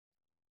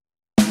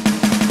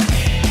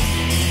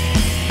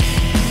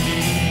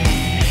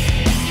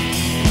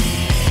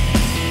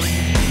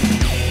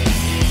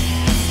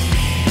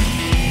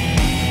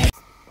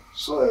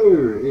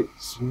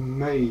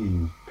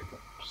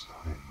pickups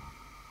time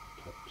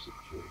type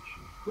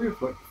situation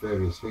with like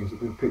various things that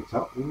have been picked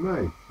up in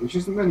May, which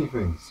isn't many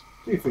things.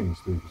 2 things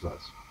to be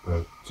precise,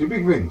 but 2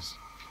 big things.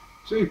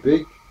 2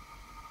 big,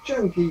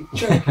 chunky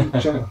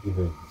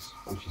things,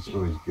 which is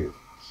always good.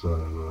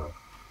 So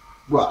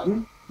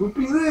one would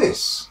be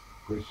this,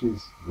 which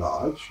is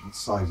large and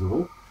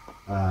sizable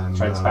and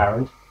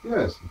transparent.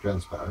 Yes,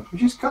 transparent,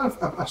 which is kind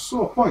of a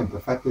sore point, the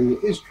fact that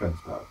it is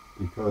transparent,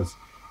 because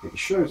it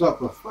shows up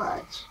the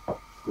fact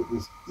that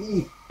there's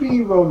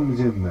EB-ROMs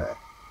in there,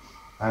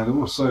 and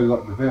also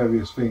like the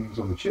various things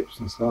on the chips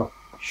and stuff,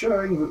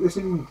 showing that this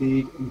is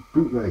indeed a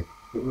bootleg.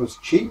 It was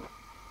cheap,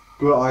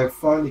 but I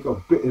finally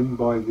got bitten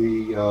by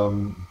the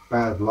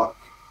bad luck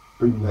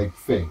bootleg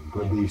thing,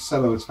 but the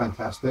seller was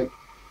fantastic,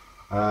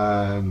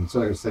 and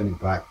so I could send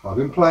it back. I've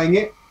been playing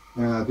it,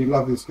 and I do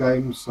love this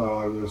game, so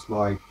I was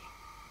like,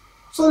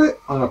 so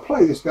I'm going to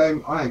play this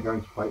game. I am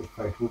going to play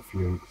Fatal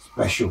Fury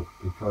Special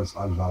because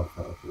I love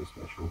Fatal Fury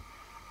Special.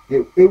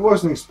 It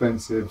wasn't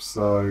expensive,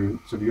 so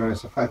to be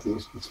honest, the fact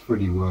that it's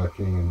fully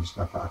working and just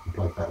the fact I can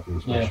play Fatal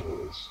Fury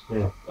Special is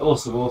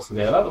awesome.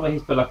 Yeah, I like the way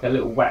he's put like a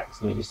little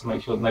wax on it just to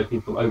make sure that no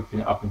people open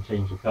it up and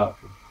change the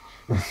cartridge.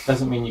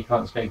 Doesn't mean you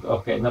can't scrape it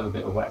off, get another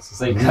bit of wax to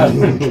save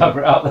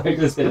cover it up though,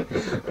 does it?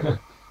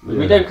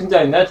 We don't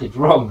condone that. It's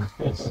wrong.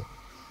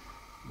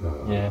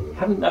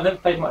 I've never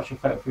played much of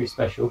Fatal Fury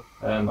Special.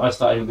 I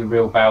started with the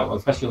real bout,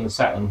 especially on the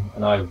Saturn,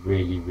 and I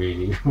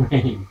really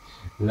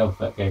love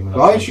that game.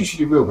 I introduced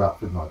you to real bout,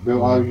 didn't I?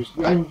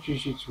 I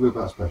introduced you to real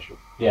bout Special.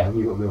 Yeah, and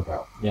you got real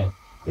bout. Yeah,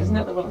 isn't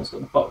that the one that's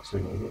got the boxer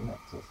in it? Is it Max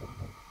or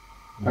something?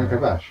 Franco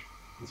Bash.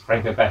 It's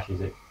Franco Bash,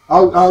 is it?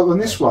 On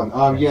this one.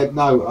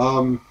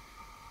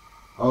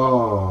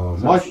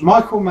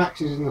 Michael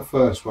Max is in the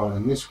first one,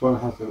 and this one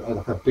has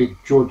like a big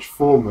George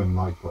Foreman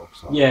like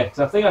boxer. Yeah, because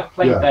I think I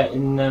played that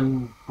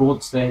in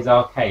Broadstairs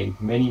Arcade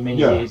many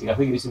years ago. I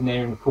think it was in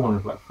there in the corner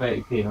of like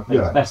 30p, and I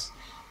think that's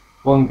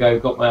one go,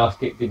 got my ass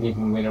kicked, didn't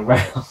even win a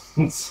round.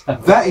 So.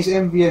 That is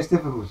MVS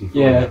difficulty for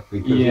me,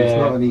 because it's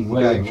not an easy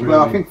game.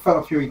 Well, I think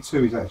Fatal Fury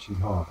 2 is actually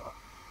harder.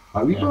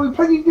 You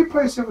did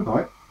play this the other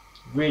night.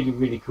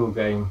 Really cool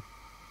game.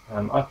 I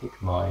always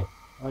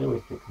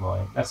pick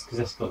mine. That's because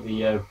it's got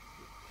the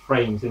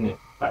frames in it,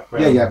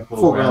 background.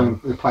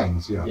 Foreground, the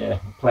planes, Yeah,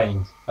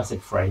 planes. I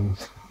said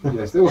frames.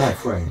 Yes, they all have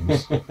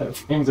frames. A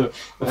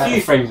few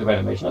frames of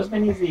animation, not as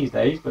many as these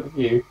days, but a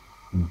few.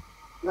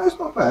 No, it's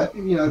not bad.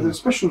 You know, the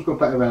Special's got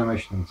better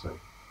animation than 2.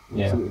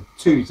 Yeah.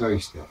 2 is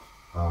very stiff,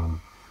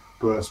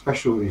 but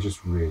Special is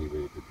just really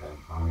good game.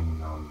 I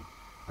mean,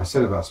 I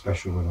said about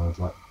Special when I was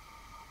like,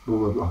 the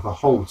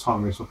whole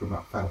time we were talking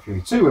about Fatal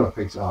Fury 2 when I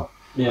picked it up.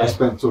 I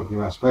spent talking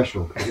about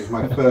Special because it was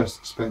my first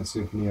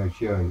expensive Neo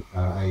Geo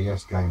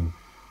AES game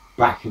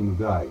back in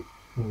the day.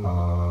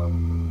 I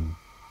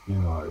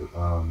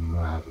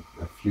had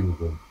a few of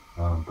them,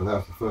 but that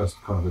was the first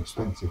kind of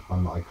expensive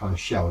one that I kind of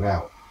shelled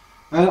out,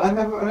 and I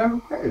never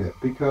regretted it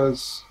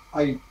because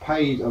I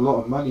paid a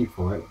lot of money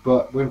for it.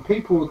 But when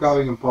people were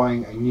going and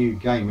buying a new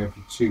game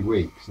every 2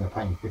 weeks and they're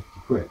paying 50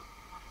 quid,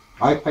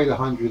 I paid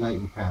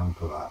 £180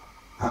 for that,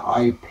 and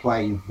I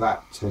played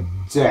that to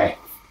death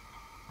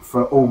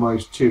for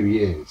almost 2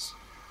 years.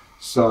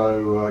 So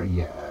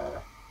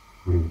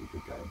really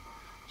good game.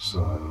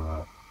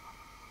 So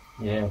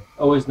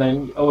always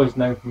known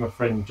from a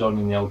friend John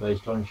in the old days.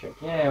 John Sheck.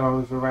 I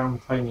was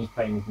around Tony's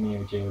playing with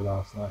Neo Geo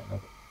last night. And I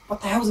thought,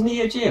 what the hell's a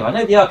Neo Geo? I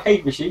know the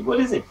arcade machine. What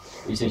is it?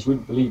 He says you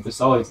wouldn't believe the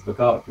size of the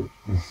cartridge.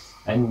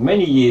 And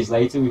many years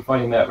later, we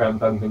find out around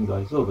Duncan's.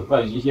 I saw that.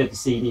 Well, you had the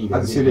CD.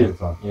 Had the CD at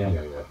the time. Yeah.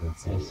 The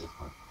CD at the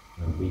time.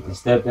 We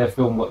disturbed their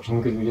film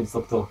watching because we didn't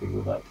stop talking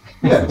all night.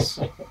 Yes.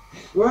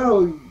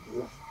 Well,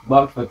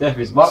 Mark for Death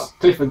is Mark,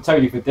 Cliff and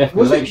Tony for Death.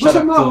 Was it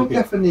Mark for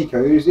Death and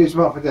Nico? It was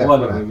Mark for Death.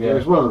 One of them, It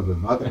was one of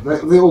them.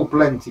 They all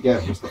blend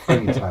together. It's the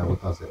funny tale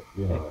that does it.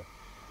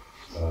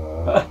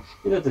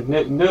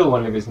 The newer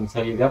one of us can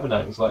tell you the other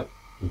night was like,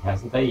 he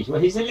hasn't aged.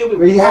 Well, he's a little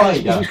bit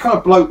wider. He's kind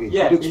of bloated.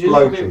 Yeah, he's a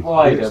little bit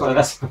wider, but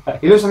that's right.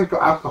 He looks like he's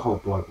got alcohol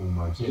bloat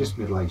almost. He's just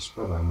middle-aged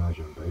spread, I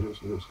imagine, but he looks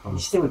kind of...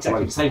 He's still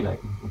exactly the same, though.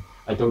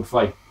 I don't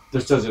fight.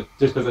 Just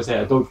because I say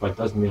I don't fight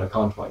doesn't mean I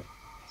can't fight.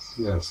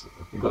 Yes.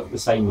 You've got the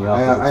same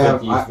I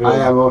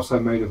am also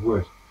made of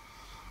wood.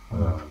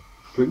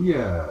 But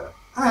yeah.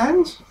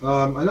 And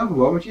another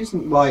one, which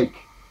isn't like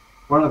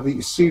one of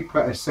the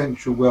super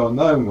essential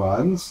well-known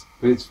ones,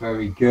 but it's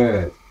very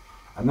good.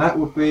 And that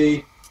would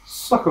be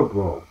Soccer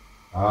Brawl.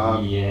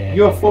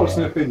 Your thoughts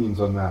and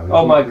opinions on that?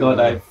 Oh my god,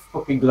 I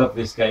fucking love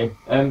this game.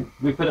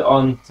 We put it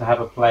on to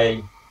have a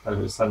play. I don't know if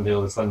it was Sunday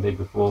or the Sunday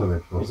before.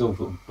 It's all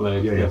sort of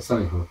blurred. Yeah,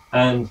 Sunday before.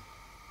 And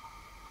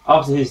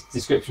after his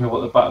description of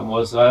what the button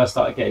was, I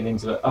started getting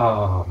into it.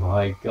 Oh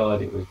my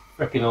god, it was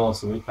freaking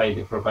awesome. We played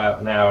it for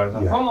about an hour.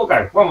 And one more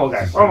go.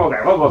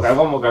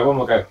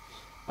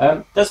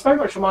 Does very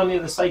much remind me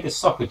of the Sega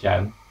Soccer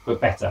Jam, but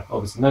better.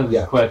 Obviously, none of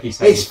the quirky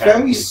Sega It's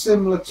very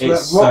similar to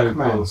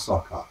Rockman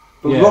Soccer.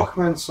 But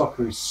Rockman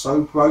Soccer is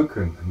so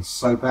broken and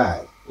so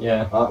bad.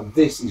 Yeah.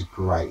 This is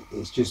great.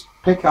 It's just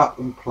pick up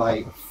and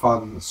play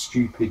fun,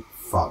 stupid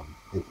fun.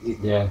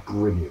 It's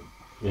brilliant.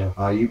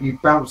 Yeah. You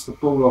bounce the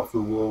ball off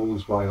the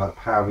walls while you're like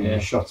powering your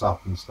shot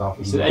up and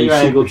stuff. So you're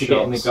able to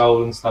get in the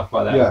goal and stuff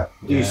like that. Yeah,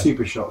 do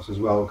super shots as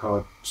well, kind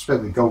of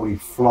spread the goalie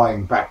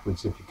flying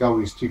backwards. If your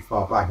goalie's too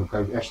far back,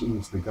 it'll go actually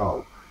into the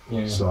goal.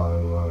 Yeah.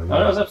 So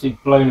I was absolutely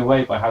blown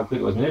away by how good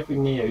it was. I mean, every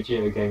Neo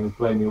Geo game was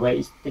blowing me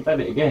away. He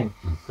did it again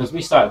because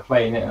we started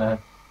playing it,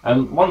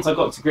 and once I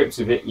got to grips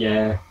with it,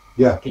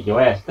 kick your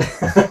ass.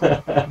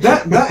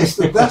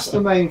 that's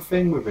the main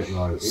thing with it,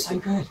 though. It's so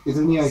good. It's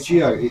a Neo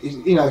Geo.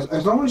 You know,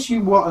 as long as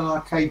you want an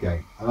arcade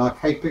game, an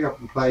arcade pick up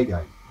and play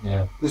game.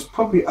 Yeah. There's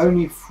probably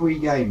only 3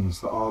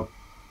 games that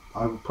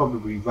I would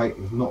probably rate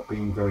as not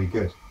being very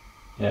good.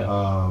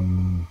 Yeah.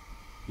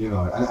 You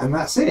know, and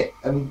that's it.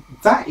 And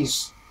that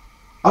is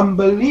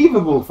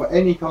unbelievable for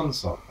any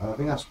console. And I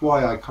think that's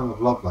why I kind of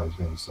love those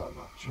games so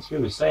much. That's what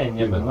we were saying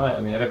the other night.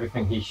 I mean, of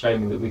everything he's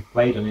shown me that we've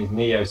played on his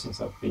Neo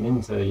since I've been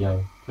into,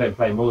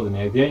 play more than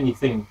Neo. The only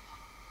thing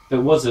that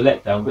was a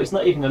letdown, but it's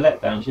not even a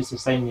letdown, it's just the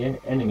same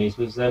enemies,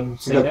 was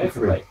Sengoku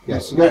 3.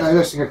 Yes,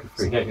 Sengoku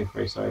 3. Sengoku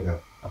 3, sorry. Yeah.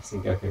 I've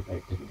seen Sengoku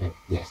 3, different game.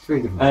 Yes,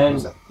 3 different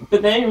games.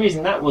 But the only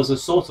reason that was a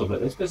sort of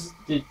letdown is because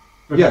the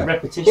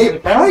repetition of the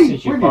it characters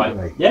played you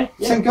brilliantly. fight.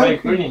 Yeah,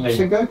 played brilliantly.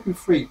 Sengoku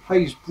 3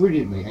 plays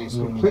brilliantly, and it's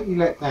completely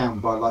let down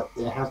by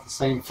it has the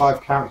same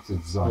 5 character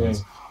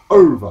designs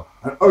over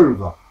and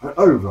over and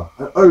over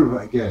and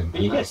over again.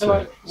 But you get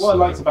to what I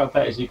liked about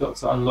that is you got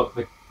to unlock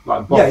the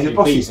boss the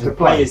bosses to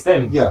play as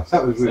them. Yeah,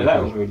 that was really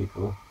cool. Was really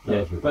cool.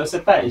 But I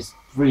said that is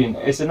brilliant.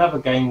 It's another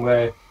game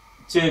where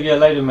 2 of your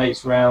load of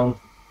mates round.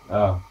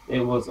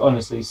 It was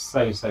honestly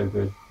so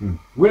good.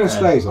 Winner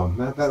stays on.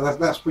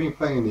 That's when you're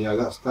playing Neo.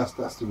 That's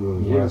the rule.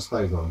 Winner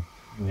stays on.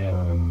 Yeah.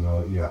 And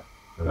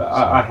But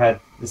I had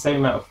the same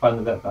amount of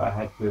fun that I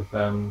had with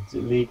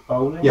League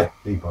Bowling. Yeah,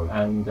 League Bowling.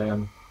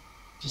 And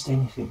just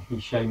anything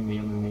he's shown me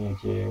on the Neo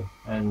Geo.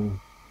 And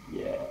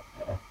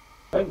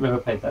I've never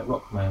played that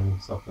Rockman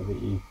soccer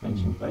that you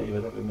mentioned later.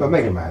 But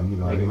Mega Man,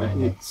 Mega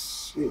Man,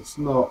 it's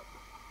not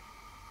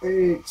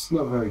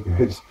very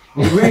good.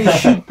 It really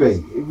should be.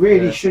 It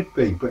really should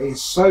be. But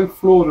it's so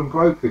flawed and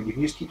broken. You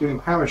can just keep doing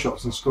power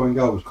shots and scoring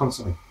goals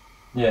constantly.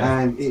 Yeah.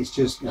 And it's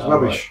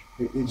rubbish.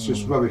 Right. It's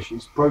just rubbish.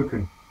 It's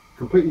broken,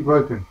 completely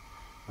broken.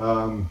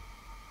 And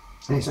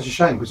it's such a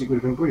shame because it would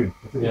have been brilliant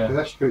if they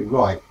actually got it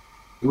right.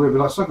 It would have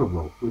been like Soccer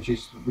Ball, which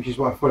is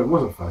what I thought it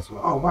was at first.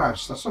 Like, oh wow,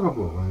 it's like Soccer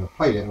Ball. And I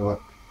played it and I was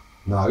like,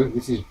 no,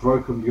 this is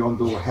broken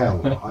beyond all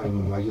hell.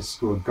 I just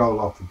scored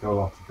goal after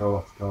goal after goal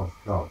after goal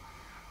after goal.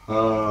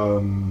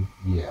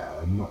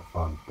 Not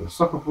fun. But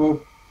Soccer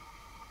Ball,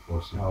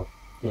 awesome. Oh,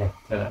 yeah,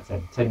 10 out of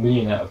 10. 10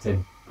 million out of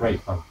 10.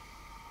 Great fun.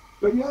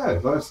 But yeah,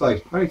 like I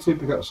say, only 2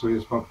 pickups for you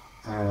this month,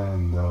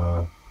 and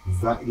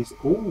that is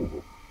all.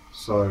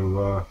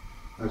 So,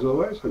 as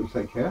always, hope you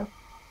take care,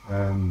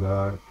 and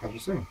catch you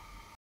soon.